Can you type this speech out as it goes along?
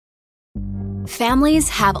Families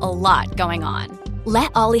have a lot going on.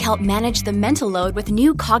 Let Ollie help manage the mental load with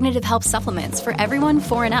new cognitive help supplements for everyone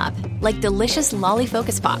 4 and up, like delicious Lolly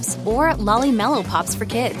Focus Pops or Lolly Mellow Pops for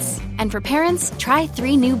kids. And for parents, try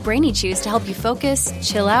 3 new Brainy Chews to help you focus,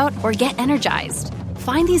 chill out, or get energized.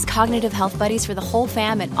 Find these cognitive health buddies for the whole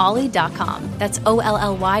fam at ollie.com. That's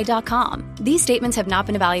OLLY.com. These statements have not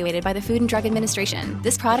been evaluated by the Food and Drug Administration.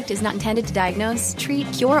 This product is not intended to diagnose, treat,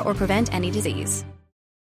 cure, or prevent any disease.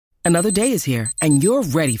 Another day is here, and you're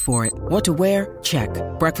ready for it. What to wear? Check.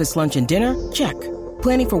 Breakfast, lunch, and dinner? Check.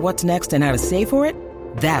 Planning for what's next and how to save for it?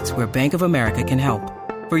 That's where Bank of America can help.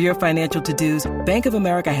 For your financial to-dos, Bank of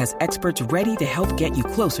America has experts ready to help get you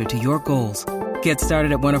closer to your goals. Get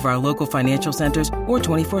started at one of our local financial centers or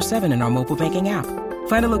 24/7 in our mobile banking app.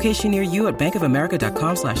 Find a location near you at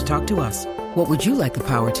bankofamerica.com/talktous. What would you like the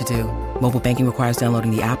power to do? Mobile banking requires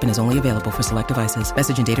downloading the app and is only available for select devices.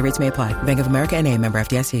 Message and data rates may apply. Bank of America N.A., member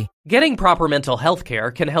FDIC. Getting proper mental health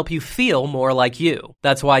care can help you feel more like you.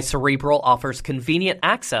 That's why Cerebral offers convenient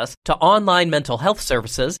access to online mental health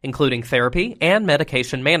services, including therapy and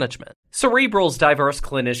medication management. Cerebral's diverse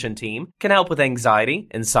clinician team can help with anxiety,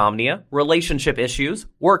 insomnia, relationship issues,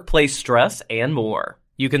 workplace stress, and more.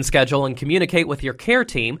 You can schedule and communicate with your care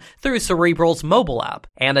team through Cerebral's mobile app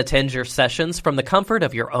and attend your sessions from the comfort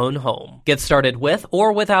of your own home. Get started with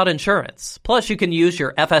or without insurance. Plus, you can use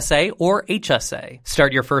your FSA or HSA.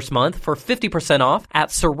 Start your first month for 50% off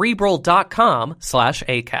at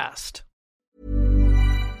Cerebral.com/ACAST.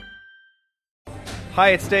 Hi,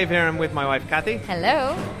 it's Dave here. I'm with my wife, Kathy.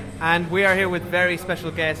 Hello. And we are here with very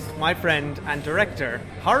special guest, my friend and director,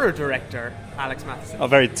 horror director, Alex Matheson. Oh,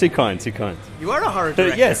 too kind. You are a horror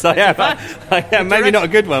director. Yes, I am. I am. Maybe not a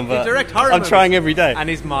good one, but I'm trying every day. And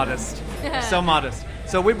he's modest. So modest.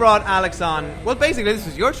 So we brought Alex on. Well, basically, this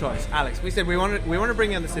was your choice, Alex. We said we want to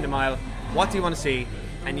bring you on the Cinemile. What do you want to see?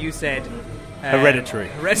 And you said...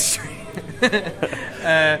 Hereditary.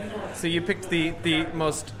 So you picked the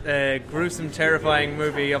most gruesome, terrifying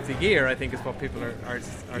movie of the year, I think is what people are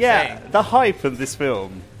saying. Yeah, the hype of this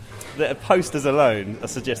film, the posters alone are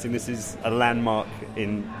suggesting this is a landmark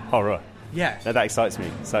in horror. Yeah. That excites me.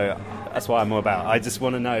 So that's what I'm all about. I just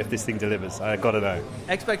want to know if this thing delivers. I got to know.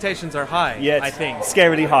 Expectations are high, yes, I think.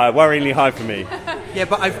 Scarily high, worryingly high for me. Yeah,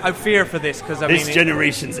 but I fear for this because this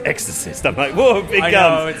generation's Exorcist. I'm like, whoa, big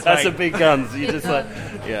guns. That's a big guns. You just like,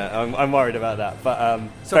 yeah, I'm worried about that. But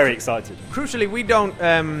very excited. Crucially, we don't.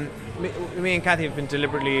 Me and Kathy have been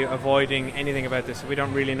deliberately avoiding anything about this. So we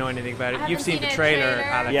don't really know anything about it. You've seen the trailer,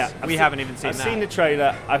 Alex. Yeah, we haven't even seen that. I've seen the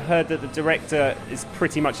trailer. I've heard that the director is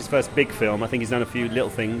pretty much his first big film. I think he's done a few little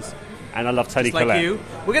things. And I love Tony Collette. Like you.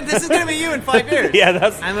 This is going to be you in 5 years. Yeah,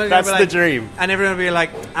 that's the dream. And everyone will be like,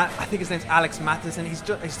 I think his name's Alex Matheson. He's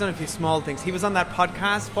done a few small things. He was on that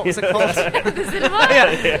podcast. What was it called? The Cinema?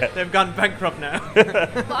 Yeah. They've gone bankrupt now.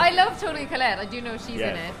 Well, I love Tony Collette. I do know she's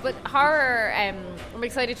in it. But horror, I'm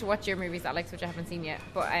excited to watch your movies, Alex, which I haven't seen yet.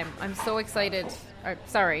 But I'm so excited.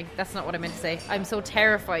 Sorry, that's not what I meant to say. I'm so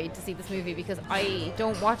terrified to see this movie because I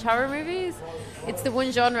don't watch horror movies. It's the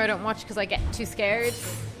one genre I don't watch because I get too scared.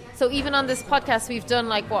 So even on this podcast, we've done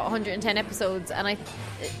 110 episodes, and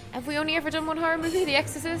have we only ever done one horror movie, The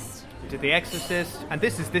Exorcist? We did The Exorcist, and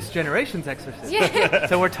this is this generation's Exorcist. Yeah.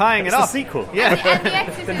 So we're tying it up. It's a sequel. Yeah. And The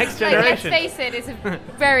Exorcist, the next generation. Let's face it, it's a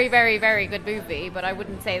very, very, very good movie, but I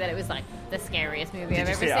wouldn't say that it was the scariest movie I've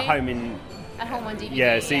ever seen. Did you see it at home on DVD?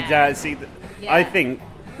 Yeah, I think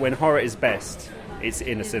when horror is best, it's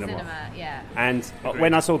in a cinema. Yeah. And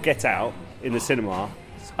when I saw Get Out in the cinema,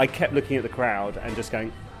 I kept looking at the crowd and just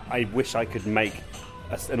going, I wish I could make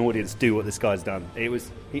an audience do what this guy's done. He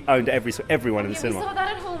owned everyone in the cinema. We saw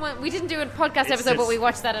that at home. We didn't do a podcast episode, but we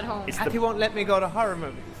watched that at home. Kathy won't let me go to horror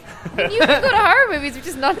movies. You can go to horror movies, we're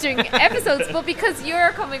just not doing episodes. But because you're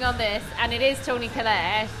coming on this, and it is Tony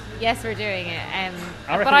Collette, yes, we're doing it.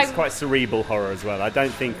 I reckon it's quite cerebral horror as well. I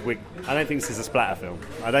don't think this is a splatter film.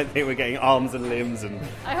 I don't think we're getting arms and limbs and.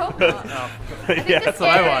 I hope not. That's what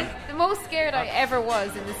I want. The most scared I ever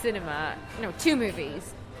was in the cinema. 2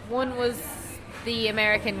 movies. One was The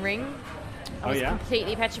American Ring. I was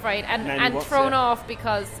completely petrified and thrown off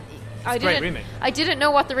because I didn't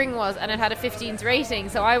know what The Ring was, and it had a 15's rating.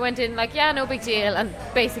 So I went in no big deal, and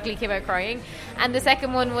basically came out crying. And the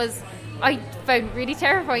second one I found really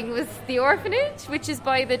terrifying was The Orphanage, which is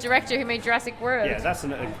by the director who made Jurassic World. Yeah, that's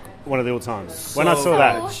one of the all-times. So When I saw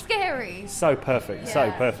that, scary. so perfect,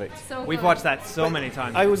 so perfect. So We've good. watched that so many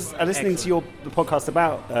times. I was listening to the podcast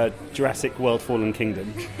about Jurassic World Fallen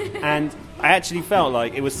Kingdom, and I actually felt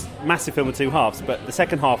like it was a massive film of two halves, but the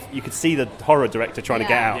second half, you could see the horror director trying to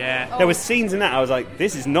get out. Yeah. There were scenes in that, I was like,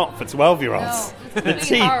 this is not for 12-year-olds. No, The it's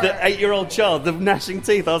teeth, horror. the 8-year-old child, the gnashing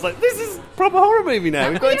teeth. I was like, this is proper horror movie now.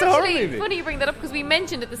 We've got into a horror Actually, movie. funny you bring that up because we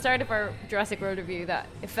mentioned at the start of our Jurassic World review that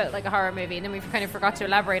it felt like a horror movie, and then we kind of forgot to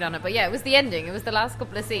elaborate on it. But yeah, it was the ending. It was the last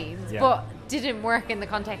couple of scenes, Yeah. but didn't work in the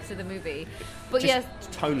context of the movie. But Just yes,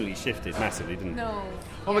 tonally shifted massively, didn't it? no.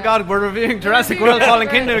 Oh my God, we're reviewing Jurassic World Fallen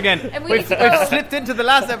Kingdom again. And we We've need to go- slipped into the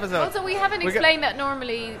last episode. Also, we haven't We got- explained that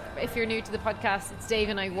normally, if you're new to the podcast, it's Dave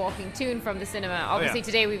and I walking to and from the cinema. Obviously,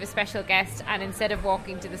 today we have a special guest, and instead of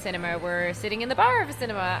walking to the cinema, we're sitting in the bar of a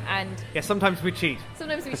cinema, and Yeah, sometimes we cheat.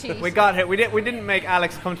 sometimes we cheat. We got here. We didn't make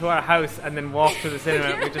Alex come to our house and then walk to the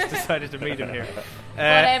cinema. We just decided to meet him here. But all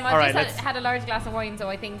I've right, just had a large glass of wine, so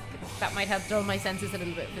I think that might help dull my senses a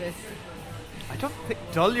little bit for this. I don't think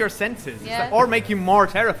dull your senses, Yeah. or make you more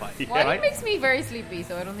terrified. Wine right? makes me very sleepy,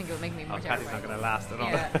 so I don't think it'll make me more Oh, Kathy's terrified. not going to last at all.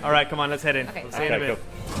 Yeah. All right, come on, let's head in. Okay. We'll see you in a Okay, bit.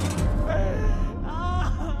 cool.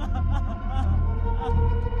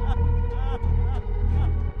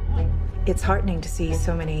 It's heartening to see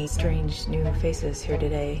so many strange new faces here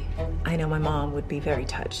today. I know my mom would be very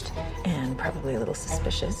touched and probably a little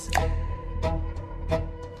suspicious.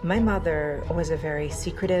 My mother was a very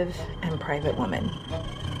secretive and private woman.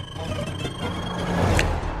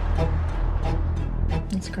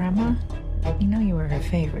 It's Grandma. You know you were her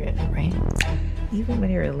favorite, right? Even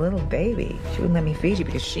when you were a little baby, she wouldn't let me feed you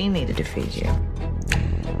because she needed to feed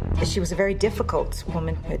you. She was a very difficult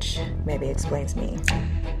woman, which maybe explains me.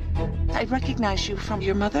 I recognize you from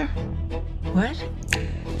your mother. What?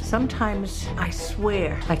 Sometimes I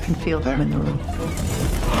swear I can feel them in the room.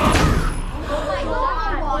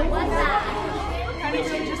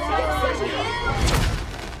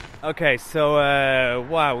 Okay, so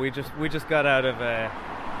wow, we just got out of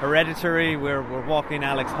Hereditary. We're walking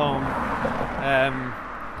Alex home.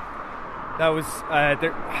 That was.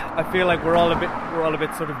 I feel like we're all a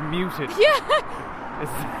bit sort of muted. Yeah,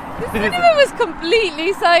 the cinema was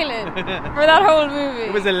completely silent for that whole movie.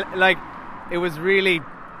 It was it was really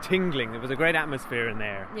tingling. There was a great atmosphere in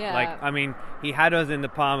there. Yeah. Like, I mean, he had us in the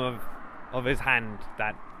palm of his hand.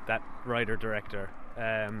 That writer director.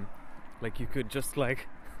 Like, you could just like.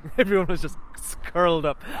 Everyone was just curled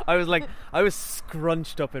up. I was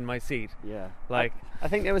scrunched up in my seat. Yeah, Like, I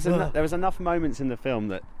think there was enough moments in the film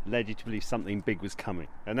that led you to believe something big was coming,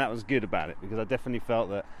 and that was good about it because I definitely felt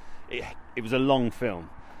that it was a long film,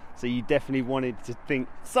 so you definitely wanted to think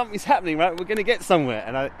something's happening, right? We're going to get somewhere,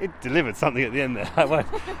 and it delivered something at the end there. I won't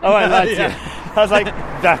lie to you. I was like,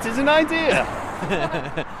 that is an idea.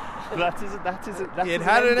 That is it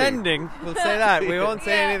had an ending. We'll say that. We won't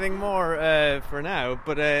say anything more for now.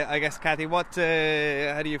 But I guess, Kathy, how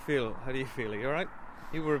do you feel? How do you feel? Are you all right?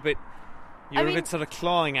 You were a bit sort of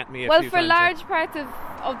clawing at me. Well, few for times large parts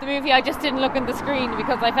of the movie, I just didn't look at the screen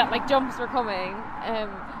because I felt like jumps were coming, and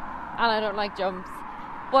I don't like jumps.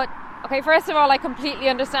 But okay, first of all, I completely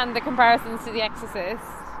understand the comparisons to The Exorcist.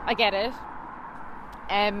 I get it.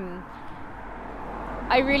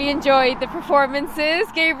 I really enjoyed the performances.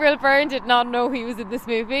 Gabriel Byrne did not know he was in this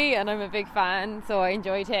movie, and I'm a big fan, so I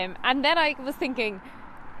enjoyed him. And then I was thinking,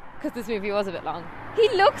 because this movie was a bit long, he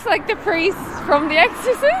looks like the priest from The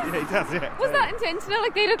Exorcist. Yeah, he does. Yeah. Was that intentional?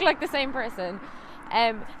 Like, they look like the same person.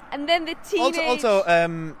 And then the teenage...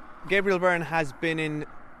 Also, Gabriel Byrne has been in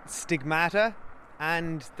Stigmata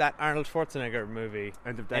and that Arnold Schwarzenegger movie,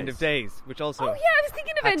 End of Days, which also Oh yeah, I was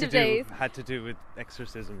thinking of End of Days. had to do with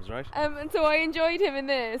exorcisms, right? And so I enjoyed him in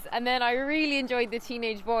this, and then I really enjoyed the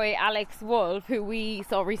teenage boy Alex Wolff, who we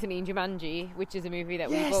saw recently in Jumanji, which is a movie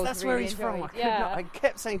that we both Yes, that's really where he's enjoyed. from. I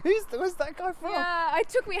kept saying, where's that guy from? Yeah, it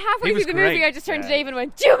took me halfway He through was the great. movie. I just turned to Yeah. Dave and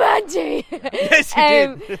went, Jumanji! Yes,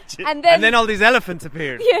 you did. And And then all these elephants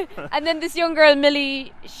appeared. yeah, and then this young girl,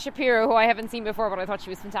 Millie Shapiro, who I haven't seen before, but I thought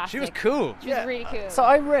she was fantastic. She was cool. She was really cool. So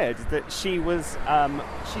I read that she was,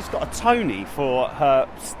 she's got a Tony for her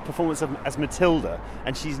performance as Matilda,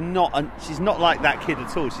 and she's not like that kid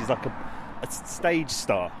at all. She's like a stage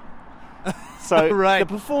star. So Right. the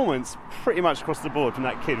performance, pretty much across the board from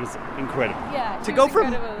that kid, was incredible. yeah, To she go was from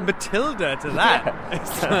incredible. Matilda to that,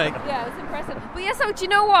 it's like Yeah, it's impressive. But yeah, so do you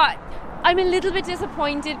know what? I'm a little bit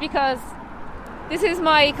disappointed because this is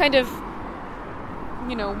my kind of,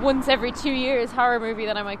 once every 2 years horror movie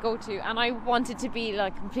that I might go to, and I wanted to be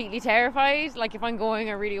like completely terrified. Like, if I'm going,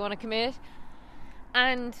 I really want to commit.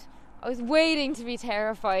 And I was waiting to be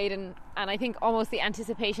terrified, and I think almost the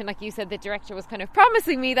anticipation, like you said, the director was kind of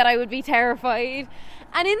promising me that I would be terrified,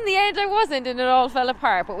 and in the end I wasn't, and it all fell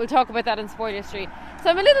apart. But we'll talk about that in Spoiler Street. So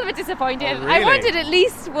I'm a little bit disappointed. Oh, really? I wanted at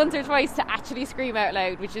least once or twice to actually scream out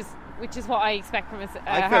loud, which is what I expect from a horror movie.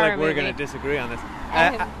 I feel like we're going to disagree on this.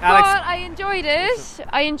 Alex, but I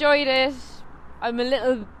enjoyed it. I'm a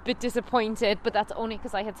little bit disappointed, but that's only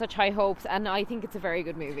because I had such high hopes, and I think it's a very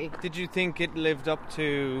good movie. Did you think it lived up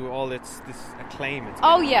to all this acclaim?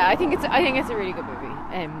 Yeah, I think it's a really good movie.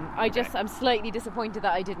 I'm slightly disappointed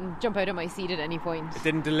that I didn't jump out of my seat at any point. It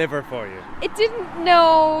didn't deliver for you. It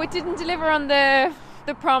didn't deliver on the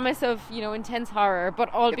promise of intense horror,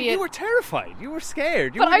 but albeit you were terrified. You were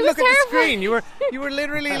scared. You but wouldn't I was look terrified. at the screen. You were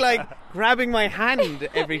literally like grabbing my hand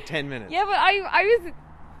every 10 minutes. Yeah, but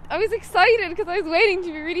I was excited because I was waiting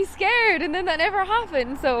to be really scared, and then that never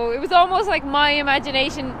happened. So it was almost like my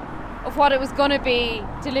imagination of what it was going to be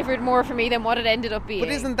delivered more for me than what it ended up being. But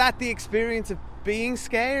isn't that the experience of being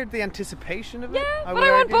scared, the anticipation of it? Yeah, but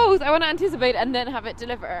I want both. I want to anticipate and then have it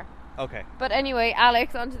deliver. Okay. But anyway,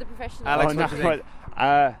 Alex, on to the professional. Alex, what do you think?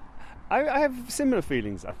 I have similar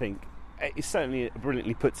feelings. I think it's certainly a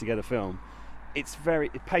brilliantly put together film.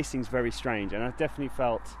 Pacing's very strange, and I definitely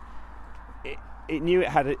felt it knew it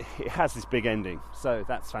has this big ending, so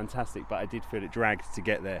that's fantastic. But I did feel it dragged to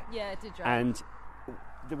get there. Yeah, it did drag. And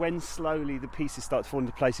when slowly the pieces start to fall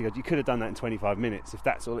into place, you could have done that in 25 minutes if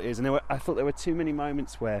that's all it is. And I thought there were too many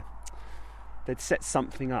moments where they'd set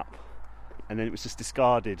something up, and then it was just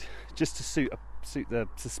discarded just to suit the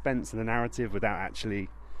suspense and the narrative without actually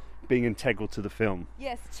being integral to the film.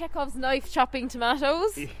 Yes, Chekhov's knife chopping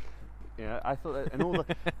tomatoes. Yeah, I thought that, and all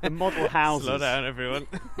the model houses. Slow down, everyone.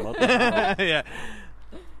 Yeah. Yeah.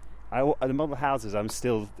 The model houses, I'm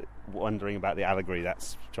still wondering about the allegory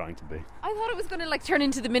that's trying to be. I thought it was going to turn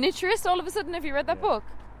into The Miniaturist all of a sudden. Have you read that book?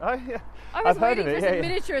 Oh yeah, I was waiting heard of for it.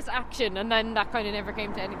 some miniaturist action, and then that kind of never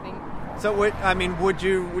came to anything. So, would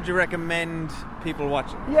you recommend people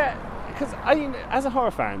watch it? Yeah, because as a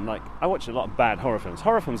horror fan, I watch a lot of bad horror films.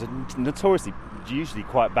 Horror films are notoriously usually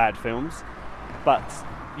quite bad films, but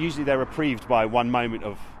usually they're reprieved by one moment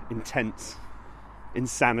of intense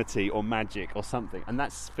insanity or magic or something. And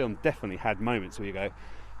that film definitely had moments where you go,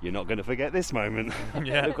 you're not going to forget this moment.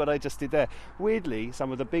 Yeah. Look what I just did there. Weirdly,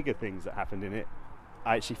 some of the bigger things that happened in it,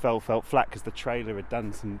 I actually felt flat because the trailer had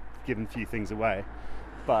given a few things away.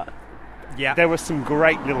 But yeah, there were some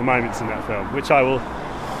great little moments in that film, which I will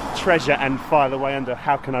treasure and file away under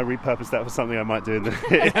how can I repurpose that for something I might do in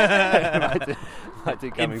the might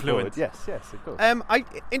do coming forward. Yes, of course.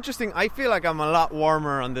 Interesting. I feel like I'm a lot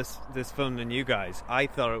warmer on this film than you guys. I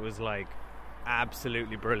thought it was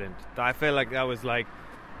absolutely brilliant. I feel like that was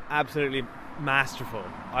absolutely masterful.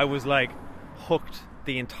 I was hooked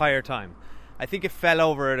the entire time. I think it fell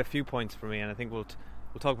over at a few points for me, and I think we'll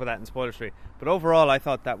talk about that in Spoiler Street. But overall, I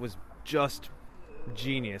thought that was just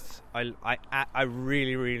genius. I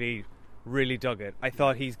really, really, really dug it. I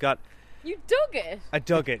thought he's got. You dug it? I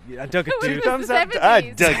dug it, dude. Thumbs up. I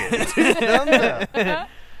dug it. Thumbs up.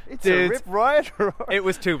 It's a rip riot. It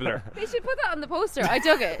was tubular. They should put that on the poster. I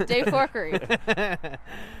dug it. Dave Corkery.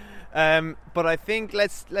 But I think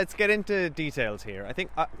let's get into details here. I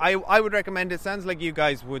think I would recommend it. Sounds like you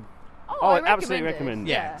guys would. I absolutely recommend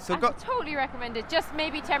it. Yeah, so totally recommend it. Just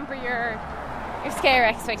maybe temper your scare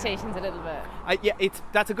expectations a little bit.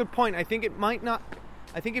 That's a good point. I think it might not.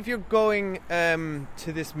 I think if you're going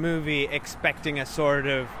to this movie expecting a sort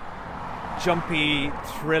of jumpy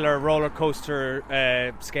thriller roller coaster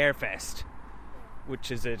scare fest,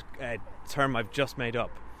 which is a term I've just made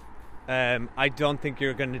up, I don't think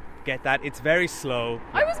you're going to get that. It's very slow.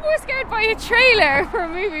 I was more scared by a trailer for a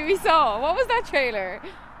movie we saw. What was that trailer?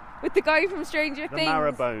 With the guy from Stranger Things.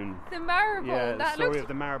 Marrowbone. The Marrowbone. Yeah, that the story looked of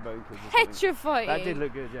the Marrowbone. petrifying. That did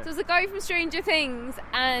look good, yeah. So it was the guy from Stranger Things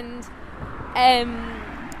and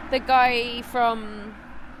the guy from...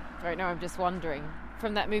 Right now I'm just wondering.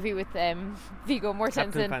 From that movie with Viggo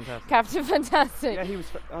Mortensen. Captain Fantastic. Yeah, he was...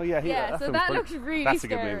 so that looks really That's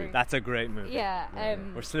scary. a good movie. That's a great movie. Yeah.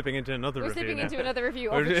 We're slipping into another review We're slipping now. into another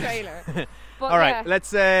review of the trailer. But all right,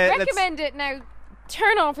 let's... recommend it now.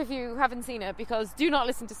 Turn off if you haven't seen it, because do not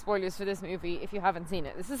listen to spoilers for this movie if you haven't seen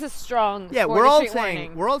it. This is a strong we're all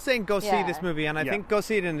warning. saying go see this movie, and I think go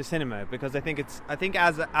see it in the cinema, because I think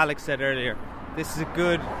as Alex said earlier, this is a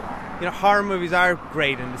good, horror movies are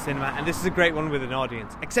great in the cinema, and this is a great one with an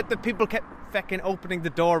audience, except that people kept fucking opening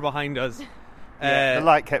the door behind us. The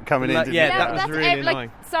light kept coming in. That was really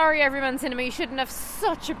annoying. Sorry, everyone, cinema, you shouldn't have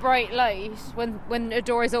such a bright light when a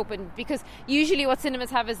door is open, because usually what cinemas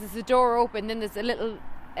have is there's a door open, then there's a little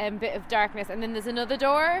bit of darkness, and then there's another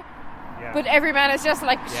door. Yeah. But every man is just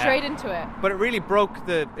like straight into it. But it really broke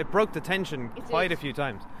the tension quite a few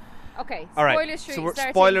times. Okay, all right. Spoilers. So we're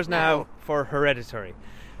spoilers now for Hereditary.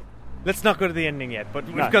 Let's not go to the ending yet, but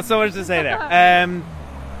we've got so much to say there.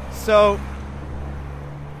 So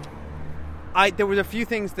there was a few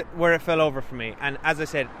things where it fell over for me, and as I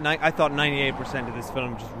said, I thought 98% of this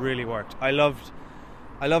film just really worked. I loved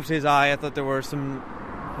his eye. I thought there were some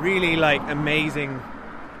really like amazing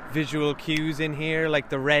visual cues in here, like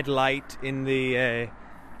the red light in the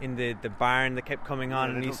barn that kept coming on,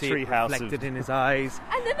 and you see it reflected in his eyes.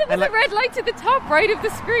 And then there was a red light to the top right of the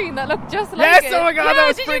screen that looked just like it. Yes, oh my god, that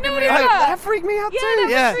was freaking me out. That freaked me out too.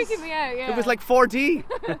 That was freaking me out, yeah. It was like 4D.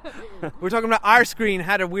 We're talking about our screen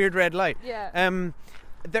had a weird red light. Yeah.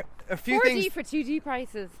 There a few 4D things for 2D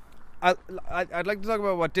prices. I'd like to talk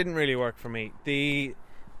about what didn't really work for me. The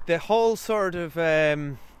whole sort of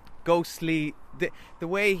ghostly, the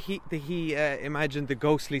way he imagined the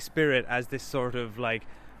ghostly spirit as this sort of like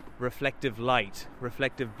reflective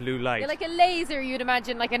blue light. Yeah, like a laser you'd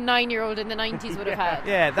imagine like a 9-year-old in the 90s would have had.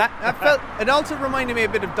 Yeah, that felt, it also reminded me a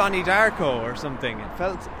bit of Donnie Darko or something. It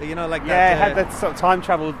felt, like that. Yeah, it had that sort of time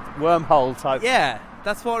travel wormhole type. Yeah,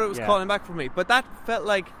 that's what it was calling back for me. But that felt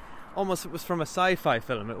like almost it was from a sci-fi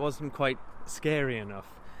film. It wasn't quite scary enough.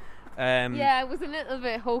 Yeah, it was a little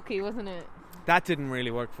bit hokey, wasn't it? That didn't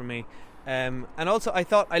really work for me. And also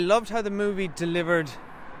I loved how the movie delivered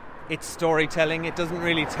its storytelling. It doesn't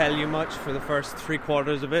really tell you much for the first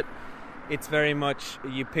 3/4 of it. It's very much,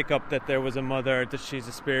 you pick up that there was a mother, that she's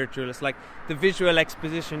a spiritualist. Like, the visual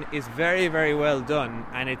exposition is very, very well done,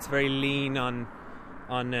 and it's very lean on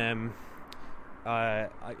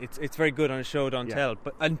it's very good on a show don't tell.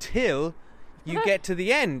 But until you get to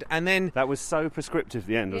the end, and then that was so prescriptive.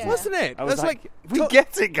 The end, wasn't it? I was like, we we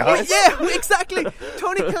get it, guys. Yeah, exactly.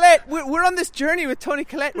 Toni Collette. We're on this journey with Toni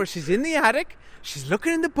Collette where she's in the attic. She's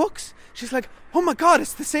looking in the books. She's like, oh my god,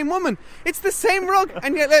 it's the same woman. It's the same rug.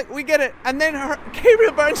 And yet, like, we get it. And then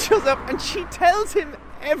Gabriel Byrne shows up and she tells him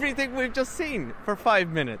everything we've just seen for 5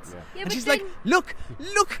 minutes. Yeah, and she's like, look,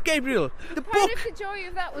 Gabriel, the book. Part of the joy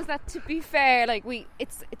of that was that, to be fair, like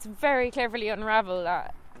it's very cleverly unravelled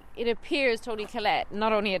that it appears Toni Collette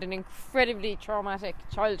not only had an incredibly traumatic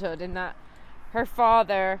childhood in that her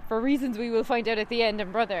father, for reasons we will find out at the end,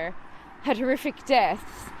 and brother, had horrific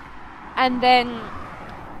deaths. And then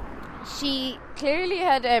she clearly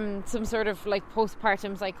had some sort of like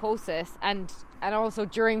postpartum psychosis, and also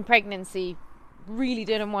during pregnancy really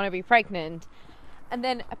didn't want to be pregnant. And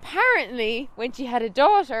then apparently when she had a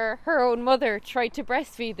daughter, her own mother tried to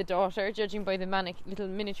breastfeed the daughter, judging by the little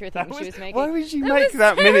miniature thing she was making. Why would you make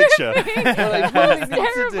that miniature? Like, what was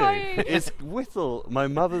terrifying. To do is whittle my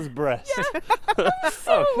mother's breast.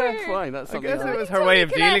 So fair fine. That's I something guess else. it was her way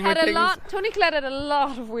of dealing with things. Toni Collette had a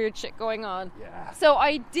lot of weird shit going on. Yeah. So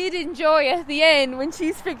I did enjoy at the end when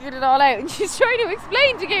she's figured it all out and she's trying to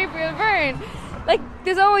explain to Gabriel Byrne. Like,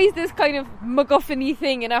 there's always this kind of MacGuffin-y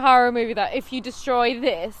thing in a horror movie that if you destroy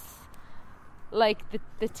this, like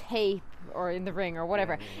the tape or in the ring or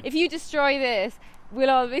whatever, if you destroy this, we'll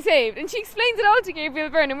all be saved. And she explains it all to Gabriel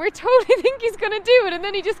Byrne and we totally think he's going to do it. And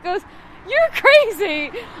then he just goes, you're crazy,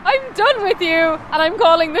 I'm done with you, and I'm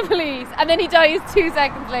calling the police. And then he dies 2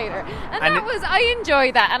 seconds later. And I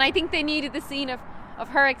enjoyed that. And I think they needed the scene of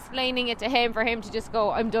her explaining it to him for him to just go,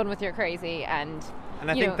 I'm done with your crazy. And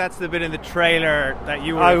I think that's the bit in the trailer that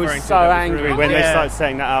you were I referring was to. so angry really when they started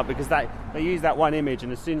saying that up, because they used that one image,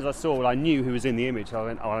 and as soon as I saw it, I knew who was in the image. I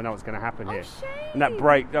went, oh, I know what's going to happen here. Shame. And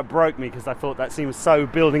that broke me, because I thought that scene was so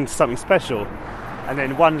building to something special. And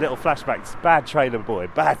then one little flashback. Bad trailer, boy.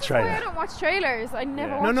 Bad trailer. That's why I don't watch trailers. I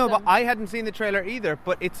never watch them. No, but I hadn't seen the trailer either.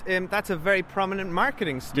 But it's that's a very prominent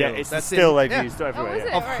marketing still. Yeah, it's the still they've used everywhere. Oh, is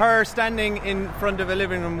it? Of her standing in front of a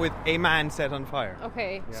living room with a man set on fire.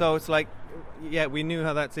 Okay. Yeah. So it's like, yeah, we knew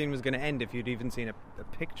how that scene was going to end if you'd even seen a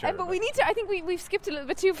picture. But we need to. I think we've skipped a little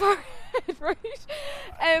bit too far, right?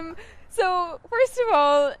 So first of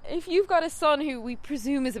all, if you've got a son who we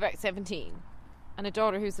presume is about 17 and a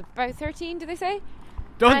daughter who's about 13, do they say?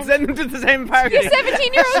 Don't send them to the same party. Your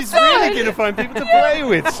 17-year-old She's really going to find people to play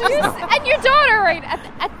with. And your daughter, right?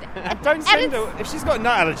 Don't send her. If she's got a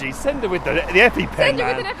nut allergy, send her with the EpiPen. Send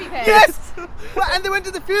her with an EpiPen. Yes! And they went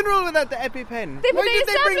to the funeral without the EpiPen.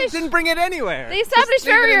 Why didn't bring it anywhere? They established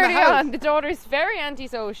very early on the daughter's very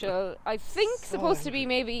antisocial. I think supposed to be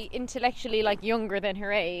maybe intellectually like younger than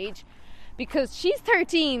her age. because she's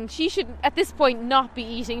 13. She should, at this point, not be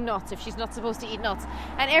eating nuts if she's not supposed to eat nuts.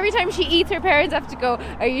 And every time she eats, her parents have to go,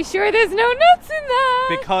 are you sure there's no nuts in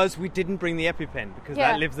that? Because we didn't bring the EpiPen, because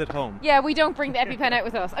that lives at home. Yeah, we don't bring the EpiPen out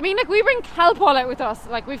with us. I mean, like, we bring Calpol out with us,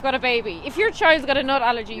 like, we've got a baby. If your child's got a nut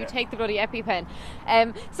allergy, you take the bloody EpiPen.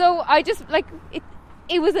 So I just, like,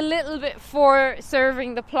 it was a little bit for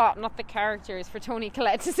serving the plot, not the characters, for Tony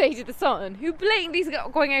Collette to say to the son, who blatantly is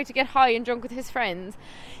going out to get high and drunk with his friends,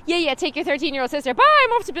 yeah, take your 13-year-old sister, bye,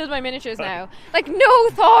 I'm off to build my miniatures now. Like, no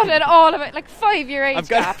thought at all of it, like 5-year age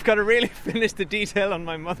gap. I've got to really finish the detail on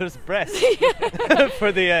my mother's breast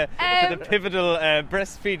for the pivotal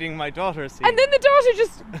breastfeeding my daughter scene. And then the daughter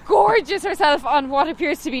just gorges herself on what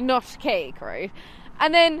appears to be nut cake, right?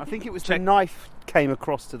 And then I think it was the knife came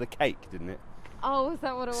across to the cake, didn't it? Oh, is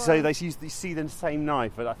that what it was? So they see the same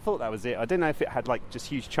knife, but I thought that was it. I don't know if it had like just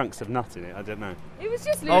huge chunks of nut in it. I don't know. It was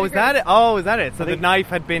just ludicrous. Oh, is that it? So the knife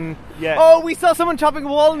had been... Yeah. Oh, we saw someone chopping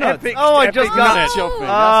walnuts. I just got it. Chopping.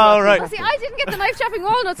 Oh, right. Well, see, I didn't get the knife chopping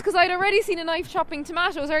walnuts because I'd already seen a knife chopping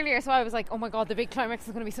tomatoes earlier, so I was like, oh my god, the big climax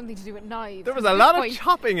is going to be something to do with knives. There was a lot of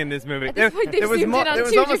chopping in this movie. There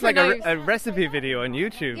was almost like a recipe video on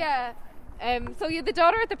YouTube. Yeah. So the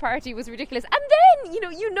daughter at the party was ridiculous, and then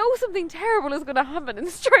you know something terrible is going to happen in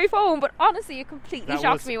this drive home. But honestly, it completely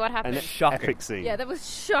shocked me what happened. Shocking epic scene. Yeah, that was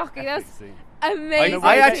shocking. That was scene.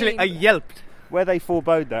 amazing. I yelped. Where they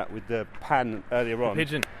forebode that with the pan earlier on.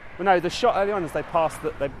 Pigeon. Well, no, the shot earlier on as they pass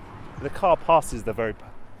the car passes the post.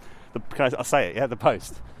 The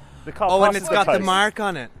car. Oh, passes and it's got the post. mark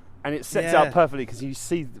on it. And it sets it up perfectly because you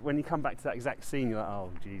see when you come back to that exact scene, you're like,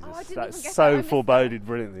 oh Jesus, that's so foreboded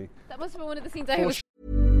brilliantly. That must have been one of the scenes I was.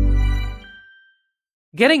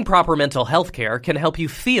 Getting proper mental health care can help you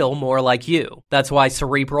feel more like you. That's why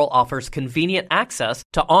Cerebral offers convenient access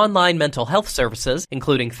to online mental health services,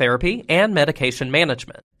 including therapy and medication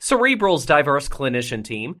management. Cerebral's diverse clinician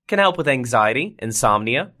team can help with anxiety,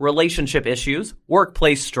 insomnia, relationship issues,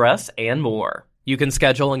 workplace stress, and more. You can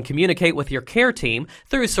schedule and communicate with your care team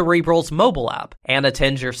through Cerebral's mobile app and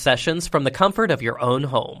attend your sessions from the comfort of your own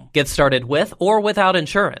home. Get started with or without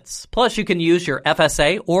insurance. Plus, you can use your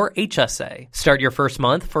FSA or HSA. Start your first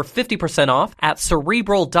month for 50% off at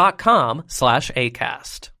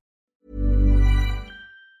Cerebral.com/ACAST.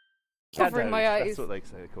 Covering my eyes. That's what they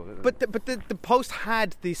say they call it. But the post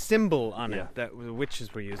had the symbol on it that the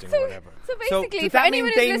witches were using or whatever. So basically, does for that anyone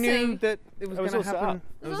mean they who's listening, knew that it was going to happen?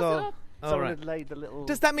 It was all up. Someone had laid the little...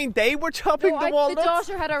 Does that mean they were chopping the walnuts? The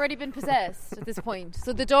daughter had already been possessed at this point.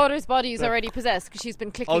 So the daughter's body is already possessed because she's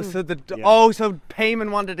been clicking. So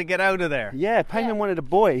Payman wanted to get out of there. Yeah, Payman wanted a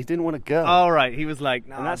boy. He didn't want a girl. Oh, right. He was like,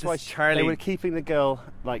 and that's why Charlie... They were keeping the girl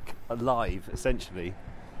like alive, essentially,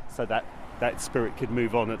 so that spirit could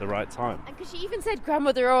move on at the right time. And because she even said,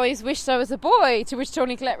 grandmother always wished I was a boy, to which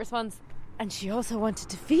Tony Collette responds, and she also wanted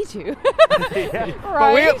to feed you.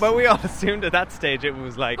 Right? But we all assumed at that stage it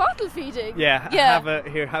was like bottle feeding. Yeah.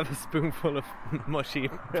 Have a spoonful of mushy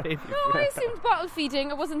baby. No, I assumed bottle feeding.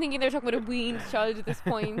 I wasn't thinking they were talking about a weaned child at this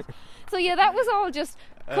point. So yeah, that was all just.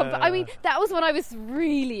 I mean, that was when I was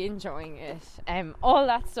really enjoying it. All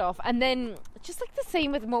that stuff, and then just like the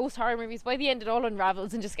same with most horror movies. By the end, it all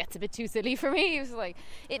unravels and just gets a bit too silly for me. It was like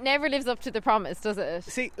it never lives up to the promise, does it?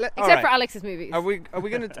 See, except for Alex's movies. Are we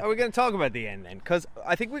gonna talk about the end then? Because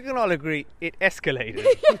I think we can all agree it escalated.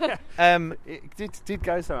 It did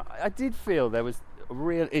go so. I did feel there was a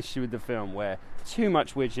real issue with the film where too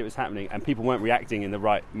much weird shit was happening and people weren't reacting in the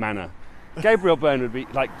right manner. Gabriel Byrne would be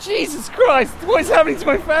like, Jesus Christ, what is happening to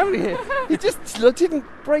my family here? He just didn't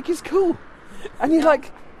break his cool. And you're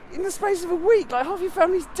like, in the space of a week, like half your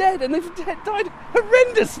family's dead and they've died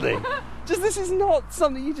horrendously. This is not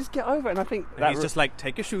something you just get over. And I think he's just like,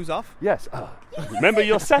 take your shoes off. Yes. Remember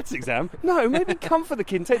your SATs exam? No, maybe comfort the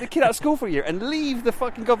kid and take the kid out of school for a year and leave the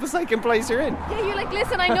fucking godforsaken place you're in. Yeah, you're like,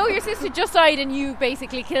 listen, I know your sister just died and you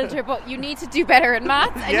basically killed her, but you need to do better in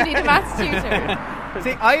maths and you need a maths tutor.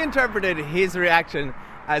 See, I interpreted his reaction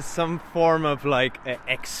as some form of like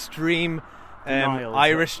extreme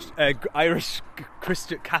Irish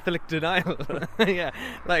Christian Catholic denial. Yeah,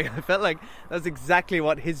 like I felt like that's exactly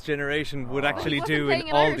what his generation would actually do in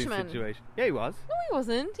all these situations. Yeah, he was. No, he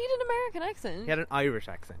wasn't. He had an American accent. He had an Irish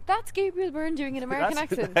accent. That's Gabriel Byrne doing an American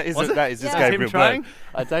accent. That is just Gabriel Byrne.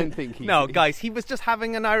 I don't think he... No, guys, he was just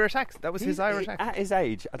having an Irish accent. That was his Irish accent. At his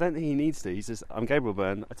age, I don't think he needs to. He's just, I'm Gabriel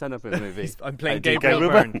Byrne. I turn up in a movie. I'm playing Gabriel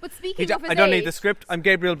Byrne. But speaking of his I don't need the script. I'm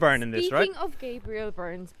Gabriel Byrne in this, right? Speaking of Gabriel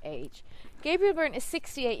Byrne's age, Gabriel Byrne is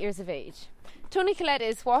 68 years of age. Tony Collette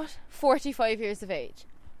is what? 45 years of age.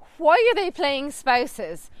 Why are they playing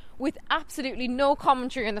spouses with absolutely no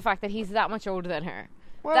commentary on the fact that he's that much older than her?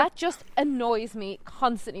 That just annoys me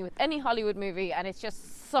constantly with any Hollywood movie, and it's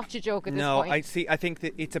just such a joke at this point. No, I think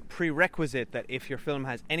that it's a prerequisite that if your film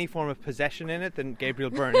has any form of possession in it, then Gabriel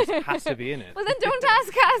Byrne has to be in it. Well, then don't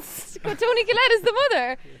cast Toni Collette as the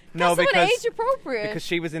mother. No, because age appropriate. Because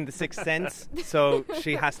she was in The Sixth Sense, so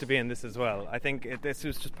she has to be in this as well. I think this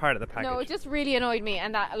was just part of the package. No, it just really annoyed me.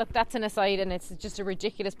 And that's an aside, and it's just a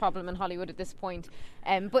ridiculous problem in Hollywood at this point.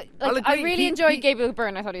 But I really enjoyed Gabriel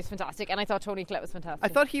Byrne. I thought he was fantastic, and I thought Toni Collette was fantastic. I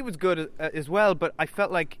thought he was good as well, but I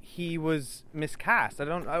felt like he was miscast.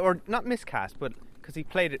 Or not miscast, but because he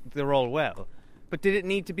played the role well. But did it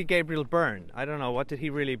need to be Gabriel Byrne? I don't know. What did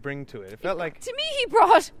he really bring to it? It felt like... To me, he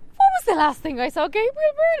brought... What was the last thing I saw Gabriel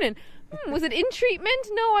Byrne in? Was it In Treatment?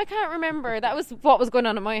 No, I can't remember. That was what was going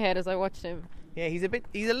on in my head as I watched him. Yeah, he's a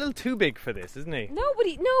little too big for this, isn't he? No,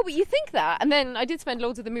 but you think that. And then I did spend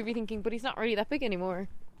loads of the movie thinking, but he's not really that big anymore.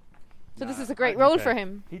 So this is a great role for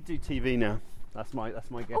him. He'd do TV now. That's my guess.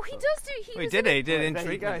 Oh, he does do. He did In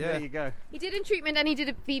Treatment. There you go. He did In Treatment, and he did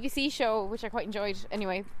a BBC show, which I quite enjoyed.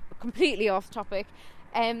 Anyway, completely off topic.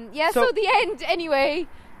 So the end. Anyway,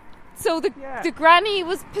 so the granny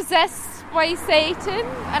was possessed by Satan,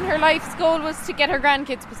 and her life's goal was to get her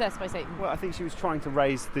grandkids possessed by Satan. Well, I think she was trying to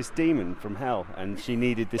raise this demon from hell, and she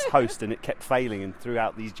needed this host, and it kept failing. And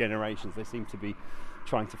throughout these generations, they seem to be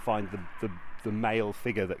trying to find the male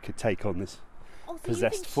figure that could take on this.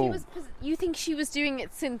 Possessed form. You think she was doing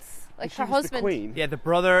it since her was husband? The queen. Yeah, the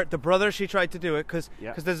brother. She tried to do it because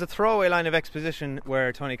there's a throwaway line of exposition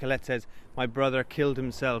where Toni Collette says, "My brother killed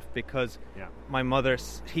himself because my mother."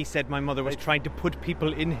 He said my mother was trying to put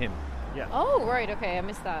people in him. Yeah. Oh right, okay, I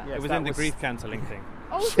missed that. Yes, it was in the grief counselling thing.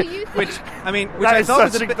 Oh, so you think... which that I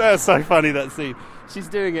thought was that's so funny, that scene. She's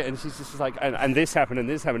doing it, and she's just like, and this happened, and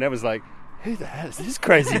this happened. Everyone's like, who the hell is this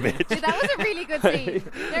crazy bitch? Dude, that was a really good scene.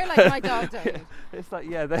 They're like, my dog died. It's like,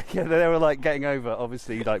 they were like getting over,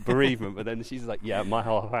 obviously, like bereavement, but then she's like, my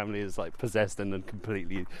whole family is like possessed and a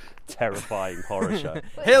completely terrifying horror show.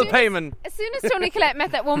 Hill Payman. As soon as Toni Collette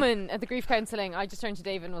met that woman at the grief counselling, I just turned to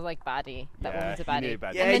Dave and was like, baddie. That woman's a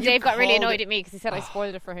baddie. Yeah, and then Dave got really annoyed at me because he said I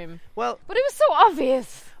spoiled it for him. Well, but it was so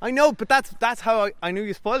obvious. I know, but that's how I knew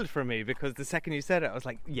you spoiled it for me, because the second you said it, I was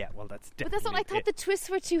like, yeah, well, that's definitely. But that's what I thought. The twists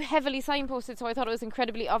were too heavily signposted, so I thought it was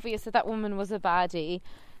incredibly obvious that woman was a baddie.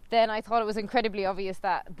 Then I thought it was incredibly obvious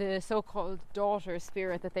that the so-called daughter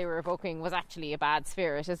spirit that they were evoking was actually a bad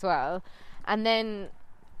spirit as well. And then,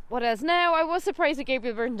 what else? Now, I was surprised at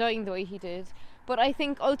Gabriel Byrne dying the way he did, but I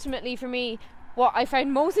think ultimately for me, what I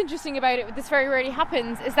found most interesting about it, this very rarely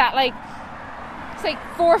happens, is that it's like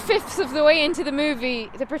 4/5 of the way into the movie,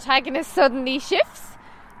 the protagonist suddenly shifts,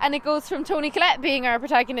 and it goes from Toni Collette being our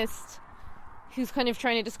protagonist, who's kind of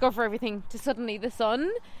trying to discover everything, to suddenly the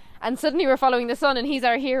son, and suddenly we're following the son and he's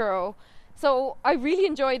our hero. So I really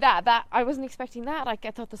enjoyed that I wasn't expecting that. I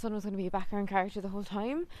thought the son was going to be a background character the whole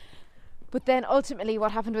time, but then ultimately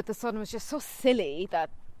what happened with the son was just so silly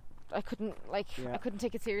that I couldn't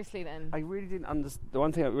take it seriously then. I really didn't understand. The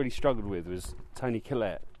one thing I really struggled with was Toni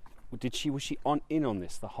Collette. Was she in on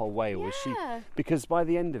this the whole way, or was she? Because by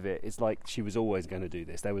the end of it, it's like she was always going to do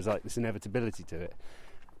this. There was like this inevitability to it.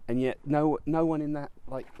 And yet no one in that,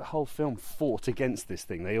 like, the whole film fought against this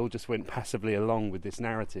thing. They all just went passively along with this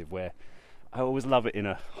narrative, where I always love it in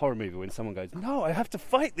a horror movie when someone goes, no, I have to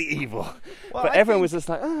fight the evil. Well, but everyone was just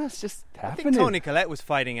like, it's just happening. I think Toni Collette was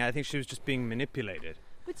fighting it. I think she was just being manipulated.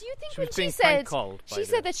 But do you think she when she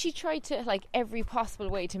said that she tried to, like, every possible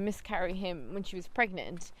way to miscarry him when she was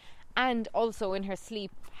pregnant, and also in her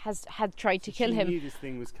sleep had tried to kill him. She knew this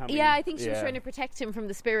thing was coming. Yeah, I think she was trying to protect him from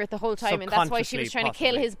the spirit the whole time, and that's why she was trying to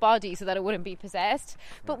kill his body so that it wouldn't be possessed.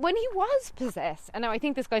 But when he was possessed, and now I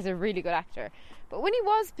think this guy's a really good actor, but when he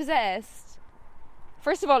was possessed,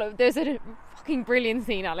 first of all, there's a fucking brilliant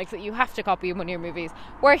scene, Alex, that you have to copy in one of your movies,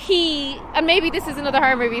 where and maybe this is another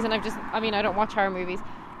horror movies, and I don't watch horror movies.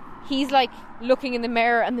 He's like looking in the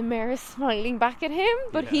mirror and the mirror is smiling back at him,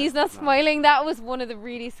 but he's not smiling. That was one of the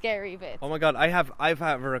really scary bits. Oh my god, I've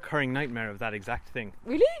had a recurring nightmare of that exact thing.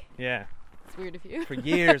 Really? Yeah. It's weird of you. For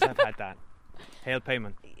years I've had that. Hail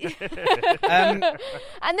Payman. And then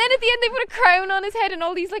at the end they put a crown on his head and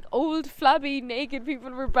all these like old flabby naked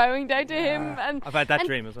people were bowing down to him. And I've had that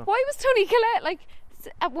dream as well. Why was Toni Collette like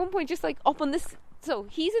at one point just like up on this? So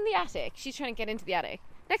he's in the attic. She's trying to get into the attic.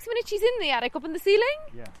 Next minute she's in the attic up in the ceiling.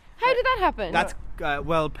 Yeah. How did that happen? That's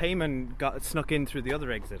Payman got snuck in through the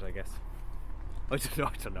other exit, I guess. I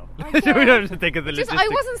don't know. We don't have to think of the logistics. I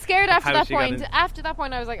wasn't scared after that point. In. After that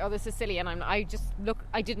point, I was like, "Oh, this is silly," and I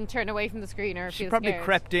didn't turn away from the screen or she feel probably scared.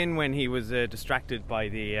 crept in when he was distracted by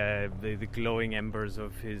the glowing embers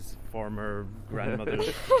of his former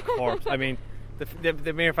grandmother's corpse. I mean,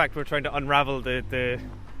 the mere fact we're trying to unravel the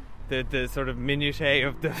sort of minutiae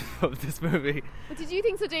of this movie. But did you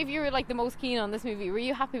think so, Dave? You were like the most keen on this movie. Were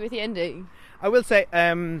you happy with the ending? I will say,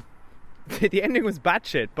 the ending was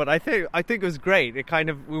batshit, but I think it was great. It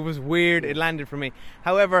was weird. It landed for me.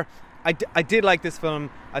 However, I did like this film.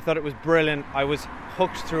 I thought it was brilliant. I was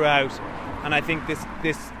hooked throughout, and I think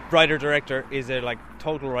this writer director is a like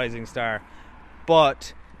total rising star.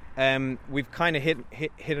 But we've kind of hit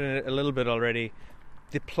it a little bit already.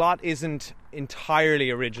 The plot isn't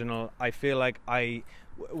entirely original. I feel like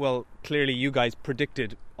clearly you guys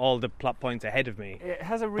predicted all the plot points ahead of me. It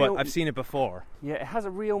has but I've seen it before. Yeah, it has a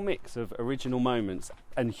real mix of original moments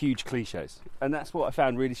and huge cliches. And that's what I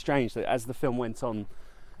found really strange, that as the film went on,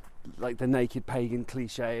 like the naked pagan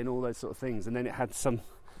cliche and all those sort of things, and then it had the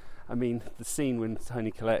scene when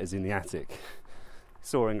Toni Collette is in the attic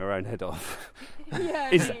sawing her own head off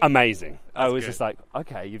is amazing. I was just like,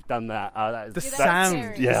 okay, you've done that. That is the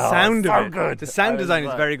sound. Yeah, the sound so of it. good. The sound design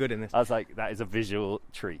is very good in this. I was like, that is a visual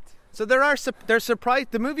treat. So there's surprise.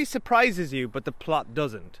 The movie surprises you, but the plot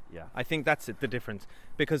doesn't. Yeah, I think that's the difference.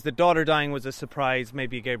 Because the daughter dying was a surprise.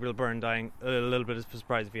 Maybe Gabriel Byrne dying a little bit of a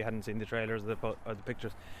surprise if you hadn't seen the trailers or the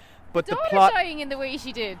pictures. But the plot dying in the way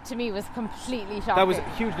she did to me was completely shocking. That was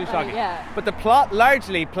hugely shocking. Yeah. But the plot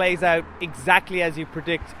largely plays out exactly as you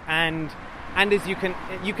predict, and as you can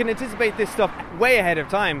anticipate this stuff way ahead of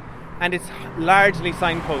time, and it's largely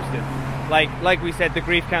signposted. Like we said, the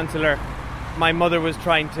grief counsellor. My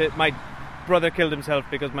brother killed himself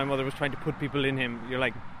because my mother was trying to put people in him. You're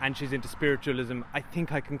like, and she's into spiritualism. I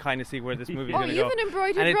think I can kind of see where this movie's going to go. Oh, you have an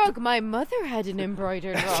embroidered rug. My mother had an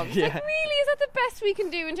embroidered rug. Yeah. Like, really, is that the best we can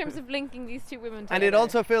do in terms of linking these two women together? And it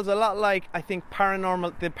also feels a lot like, I think, the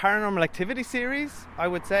Paranormal Activity series, I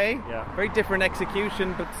would say. Yeah. Very different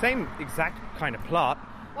execution, but same exact kind of plot.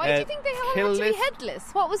 Why do you think they all had to be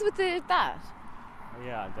headless? What was with that?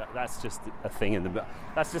 Yeah, that's just a thing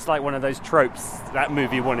that's just like one of those tropes that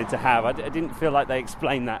movie wanted to have. I didn't feel like they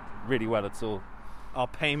explained that really well at all. Oh,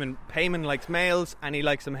 Payman likes males and he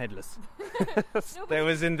likes them headless. It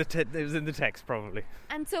was in the text probably.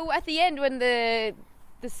 And so at the end, when the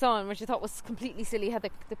son, which I thought was completely silly, had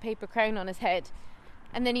the paper crown on his head,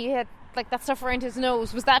 and then he had like that stuff around his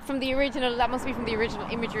nose. Was that from the original? That must be from the original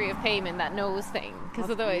imagery of Payman, that nose thing, because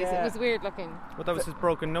otherwise it was weird looking. Well, that was his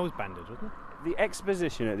broken nose bandage, wasn't it? The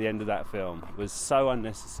exposition at the end of that film was so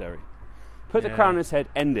unnecessary. Put the crown on his head,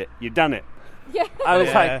 end it. You've done it. Yeah. I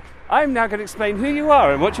was like, I'm now going to explain who you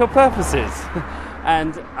are and what your purpose is.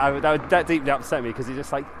 And that deeply upset me, because it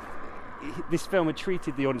just like, this film had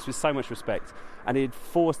treated the audience with so much respect, and it had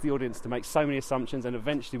forced the audience to make so many assumptions, and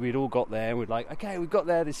eventually we'd all got there and we'd like, okay, we got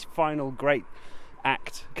there, this final great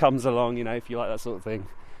act comes along, if you like that sort of thing.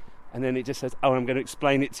 And then it just says, oh, I'm going to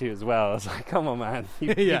explain it to you as well. I was like, come on, man.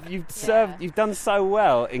 You've done so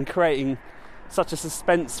well in creating such a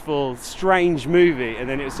suspenseful, strange movie. And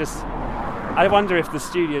then it was just, I wonder if the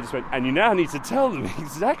studio just went, and you now need to tell them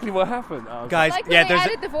exactly what happened. Guys, like when they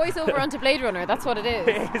added the voiceover onto Blade Runner, that's what it is.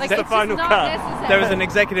 It's the final not cut. Necessary. There was an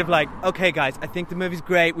executive like, okay, guys, I think the movie's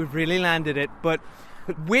great. We've really landed it. But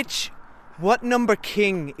what number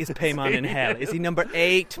king is Payman in hell? Is he number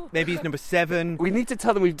 8? Maybe he's number 7? We need to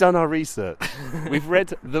tell them we've done our research. We've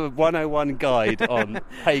read the 101 guide on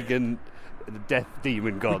pagan death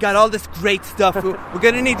demon gods. We got all this great stuff. We're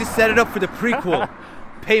going to need to set it up for the prequel.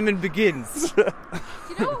 Payman Begins. You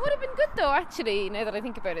know what would have been good though, actually, now that I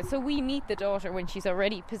think about it? So we meet the daughter when she's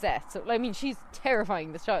already possessed. So, I mean, she's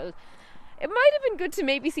terrifying, this child. It might have been good to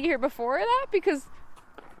maybe see her before that, because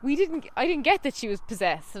I didn't get that she was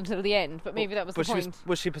possessed until the end, but maybe that was the point.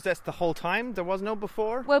 Was she possessed the whole time? There was no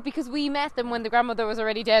before? Well, because we met them when the grandmother was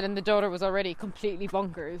already dead and the daughter was already completely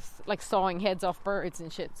bonkers, like sawing heads off birds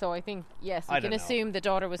and shit. So I think, yes, we can assume the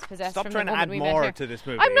daughter was possessed. Stop from trying the to moment add we more met her. to this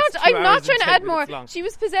movie. I'm not trying to add more. She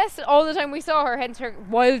was possessed all the time we saw her, hence her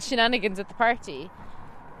wild shenanigans at the party.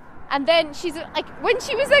 And then she's like, when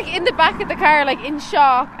she was like in the back of the car, like in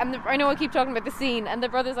shock, and I know I keep talking about the scene, and the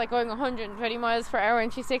brother's like going 120 miles per hour,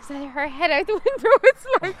 and she sticks her head out the window. It's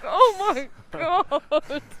like, oh my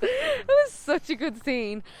god, it was such a good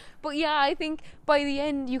scene. But yeah, I think by the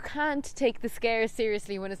end you can't take the scares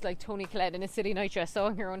seriously when it's like Toni Collette in a silly nightdress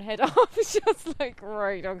sawing her own head off. It's just like,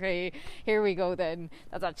 right, okay, here we go then.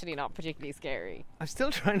 That's actually not particularly scary. I'm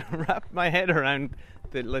still trying to wrap my head around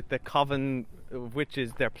the coven of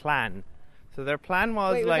witches, their plan. So their plan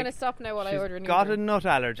was we're going to stop now while I order a new got one. a nut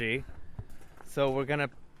allergy, so we're going to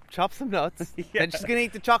chop some nuts. Then she's going to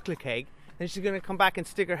eat the chocolate cake. Then she's going to come back and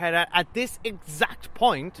stick her head out. At this exact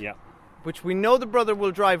point, which we know the brother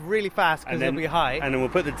will drive really fast because it'll be high. And then we'll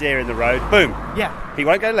put the deer in the road. Boom. Yeah. He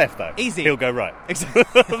won't go left, though. Easy. He'll go right.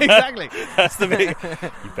 Exactly. That's the big...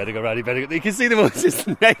 You better go right, you better go... You can see them all just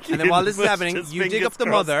naked. And then while this is happening, you dig up the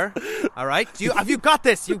mother. All right? Have you got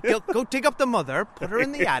this? You go dig up the mother, put her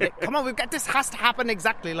in the attic. Come on, this has to happen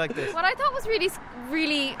exactly like this. What I thought was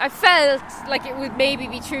really, I felt like it would maybe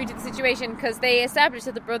be true to the situation because they established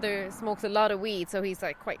that the brother smokes a lot of weed, so he's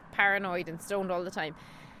like quite paranoid and stoned all the time.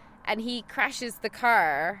 And he crashes the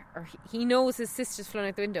car, or he knows his sister's flown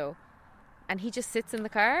out the window, and he just sits in the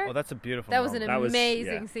car. Oh, that's a beautiful That was moment. an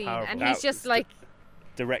amazing scene. Powerful. And he's just like...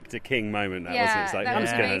 Director King moment, that Yeah, was It's like, that I'm was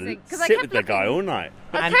just going amazing. 'Cause to I sit kept with the guy all night.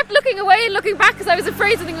 I kept looking away and looking back because I was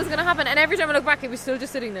afraid something was going to happen. And every time I looked back, he was still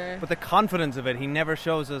just sitting there. But the confidence of it, he never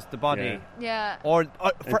shows us the body. Yeah. Or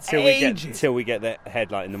for Until ages. we get the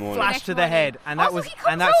headlight in the morning. Flash to the head. And that Also, was he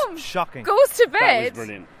comes that's home, shocking. Goes to That bed. was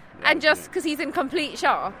brilliant. And just because he's in complete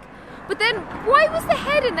shock. But then, why was the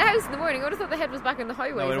head in the house in the morning? I would have thought the head was back in the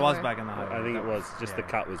highway. No, it was somewhere. back in the highway. I think it was. Just the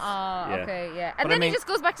cut was... Okay, yeah. But And then I mean- he just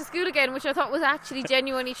goes back to school again, which I thought was actually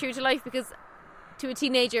genuinely true to life because to a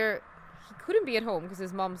teenager, he couldn't be at home because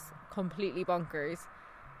his mom's completely bonkers.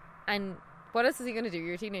 And what else is he going to do?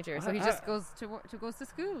 You're a teenager, so he just goes to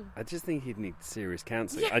school. I just think he'd need serious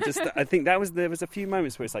counselling. I think there was a few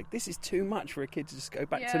moments where it's like, this is too much for a kid to just go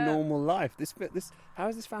back to normal life. How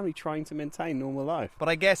is this family trying to maintain normal life? But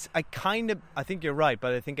I guess I think you're right,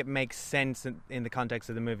 but I think it makes sense in the context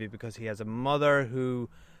of the movie because he has a mother who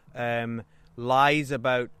lies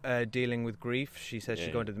about dealing with grief. She says she's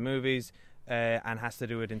going to the movies. And has to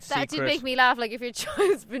do it in secret. That did make me laugh. Like if your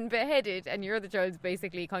child's been beheaded and your other child's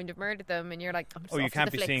basically kind of murdered them, and you're like, I'm just you off can't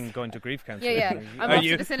to the be flicks. seen going to grief counselling. Yeah. I'm off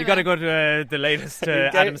to the cinema. You got to go to the latest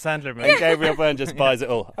Adam Sandler movie. And Gabriel Byrne just buys it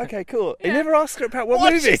all. Okay, cool. He never asked her about what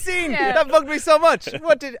What's movie. she seen? Yeah. That bugged me so much.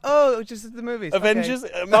 What did? Oh, just the movies. Avengers,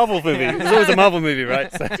 a Marvel movie. It's always a Marvel movie,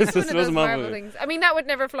 right? So Just one of it was those a Marvel movie. things. I mean, that would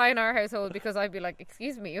never fly in our household because I'd be like,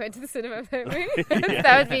 "Excuse me, you went to the cinema without me."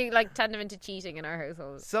 That would be like tantamount to cheating in our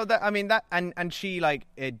household. So and she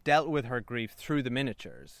it dealt with her grief through the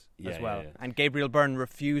miniatures as well. Yeah. And Gabriel Byrne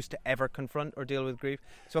refused to ever confront or deal with grief.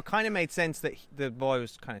 So it kind of made sense that the boy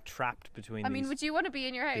was kind of trapped between. I mean, would you want to be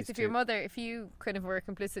in your house if if you kind of were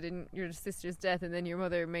complicit in your sister's death, and then your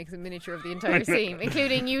mother makes a miniature of the entire scene,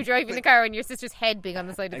 including you driving the car and your sister's head being on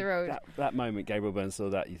the side of the road? That moment, Gabriel Byrne saw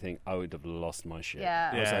that, you think, I would have lost my shit.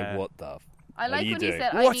 Yeah. I was like, what the I like when he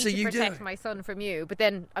said, I need to protect my son from you, but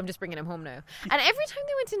then I'm just bringing him home now. And every time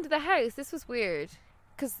they went into the house, this was weird,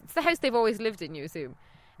 because it's the house they've always lived in, you assume.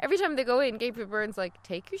 Every time they go in, Gabriel Byrne's like,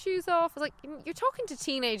 take your shoes off. I was like, you're talking to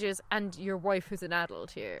teenagers and your wife who's an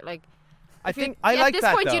adult here. Like, I think I like that. At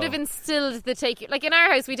this point, though. you'd have instilled the like in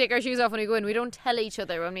our house, we take our shoes off when we go in. We don't tell each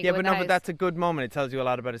other when we go in the house. But that's a good moment. It tells you a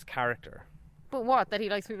lot about his character. But what? That he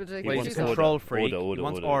likes people to take their He's a shoes off? control freak. Order, he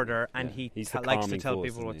wants order, and he likes to tell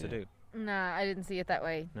people what to do. Nah, I didn't see it that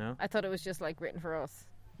way. No? I thought it was just like written for us,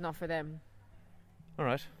 not for them. All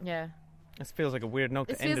right. Yeah. This feels like a weird note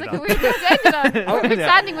to end it on. It feels like a weird note to end it on. We're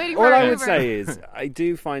standing waiting for All our I would Uber. say is, I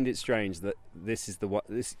do find it strange that this is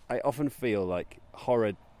I often feel like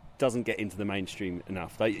horror doesn't get into the mainstream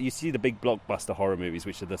enough. Like, you see the big blockbuster horror movies,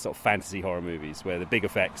 which are the sort of fantasy horror movies, where the big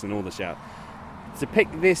effects and all the shout. To pick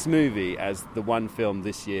this movie as the one film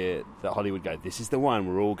this year that Hollywood go, this is the one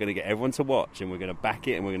we're all going to get everyone to watch, and we're going to back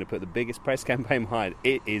it, and we're going to put the biggest press campaign behind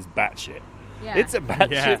it, is batshit. Yeah. It's a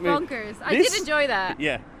batshit movie. Bonkers. I did enjoy that.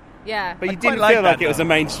 Yeah. Yeah. But you quite didn't like feel that, like it was though. a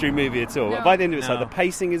mainstream movie at all. No. By the end of it, it's like No. the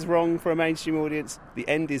pacing is wrong for a mainstream audience. The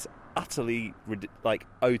end is utterly like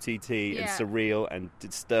OTT and surreal and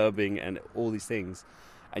disturbing and all these things.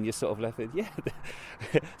 And you're sort of left with,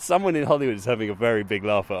 someone in Hollywood is having a very big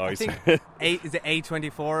laugh at I ours. think is it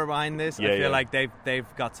A24 behind this? I feel like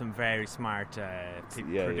they've got some very smart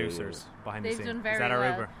producers behind the They've scenes. done very is that our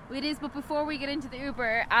well. Uber? It is, but before we get into the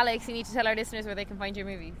Uber, Alex, you need to tell our listeners where they can find your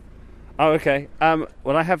movies. Oh, okay.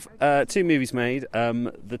 Well, I have 2 movies made.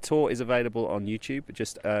 The Tour is available on YouTube.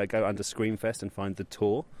 Just go under Screamfest and find The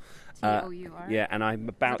Tour. T-O-U-R? Yeah, and I'm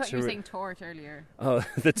about I thought to... you were saying tort earlier. Oh,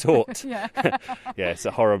 The Tort. Yeah. Yeah, it's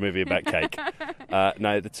a horror movie about cake.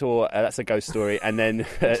 No, The Tour, that's a ghost story. And then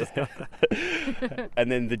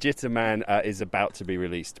and then The Jitter Man is about to be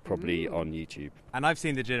released, probably on YouTube. And I've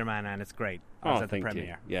seen The Jitter Man, and it's great. I was at the thank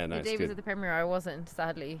premiere. you. Yeah, no, it's Dave good. was at the premiere. I wasn't,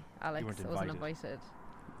 sadly. Alex weren't wasn't invited. invited.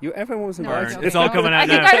 Everyone was No, invited. okay. It's all coming out I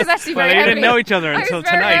think now. I was actually Well, very you heavily, didn't know each other until I was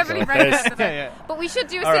very tonight. heavily pressured. Yeah. But we should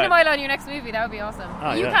do a All right. Cinemile on your next movie. That would be awesome.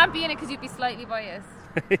 Oh, You yeah. can't be in it because you'd be slightly biased.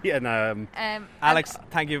 Yeah, no. Alex,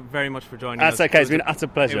 thank you very much for joining us. That's okay. It's been an utter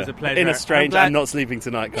pleasure. It was a pleasure. In a strange I'm not sleeping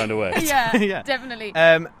tonight kind of way. Yeah, definitely.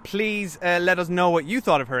 Please let us know what you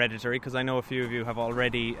thought of Hereditary, because I know a few of you have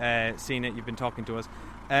already seen it. You've been talking to us.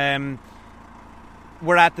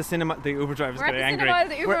 We're at the cinema. The Uber driver's getting angry.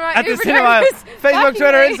 We're at the cinema. Facebook,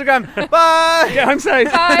 Twitter, Instagram. Bye. Get home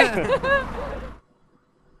safe. Bye.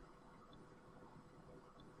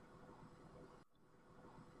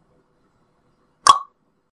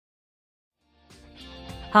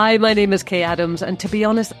 Hi, my name is Kay Adams, and to be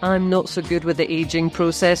honest, I'm not so good with the ageing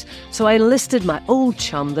process, so I enlisted my old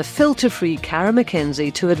chum, the filter-free Cara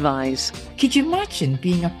McKenzie, to advise. Could you imagine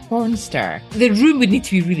being a porn star? The room would need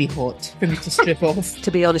to be really hot for me to strip off. To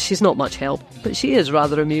be honest, she's not much help, but she is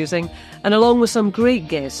rather amusing. And along with some great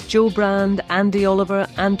guests, Joe Brand, Andy Oliver,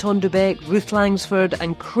 Anton Dubek, Ruth Langsford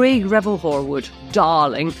and Craig Revel-Horwood,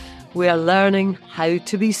 darling, we are learning how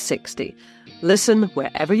to be 60. Listen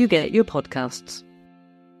wherever you get your podcasts.